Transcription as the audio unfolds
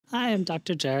Hi, I'm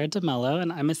Dr. Jared Demello,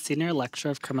 and I'm a senior lecturer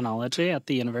of criminology at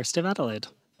the University of Adelaide.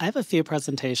 I have a few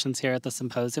presentations here at the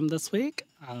symposium this week.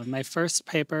 My first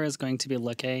paper is going to be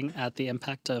looking at the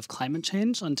impact of climate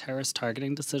change on terrorist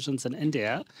targeting decisions in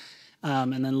India.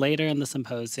 And then later in the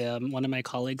symposium, one of my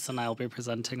colleagues and I will be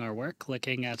presenting our work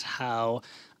looking at how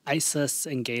ISIS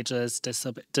engages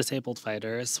disabled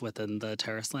fighters within the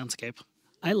terrorist landscape.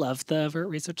 I love the AVERT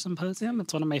Research Symposium.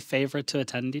 It's one of my favorite to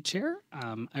attend each year.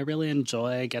 I really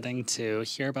enjoy getting to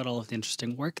hear about all of the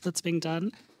interesting work that's being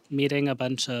done, meeting a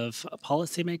bunch of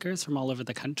policymakers from all over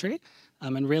the country,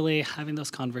 and really having those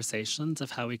conversations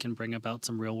of how we can bring about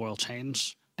some real world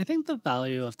change. I think the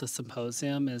value of the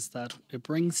symposium is that it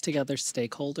brings together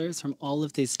stakeholders from all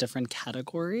of these different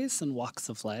categories and walks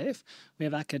of life. We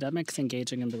have academics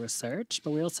engaging in the research,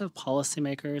 but we also have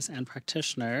policymakers and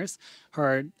practitioners who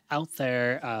are out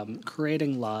there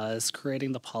creating laws,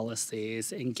 creating the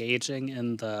policies, engaging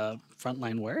in the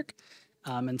frontline work.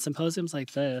 And symposiums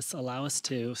like this allow us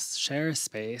to share a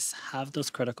space, have those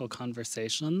critical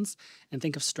conversations, and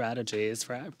think of strategies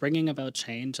for bringing about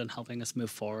change and helping us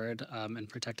move forward and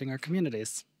protecting our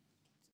communities.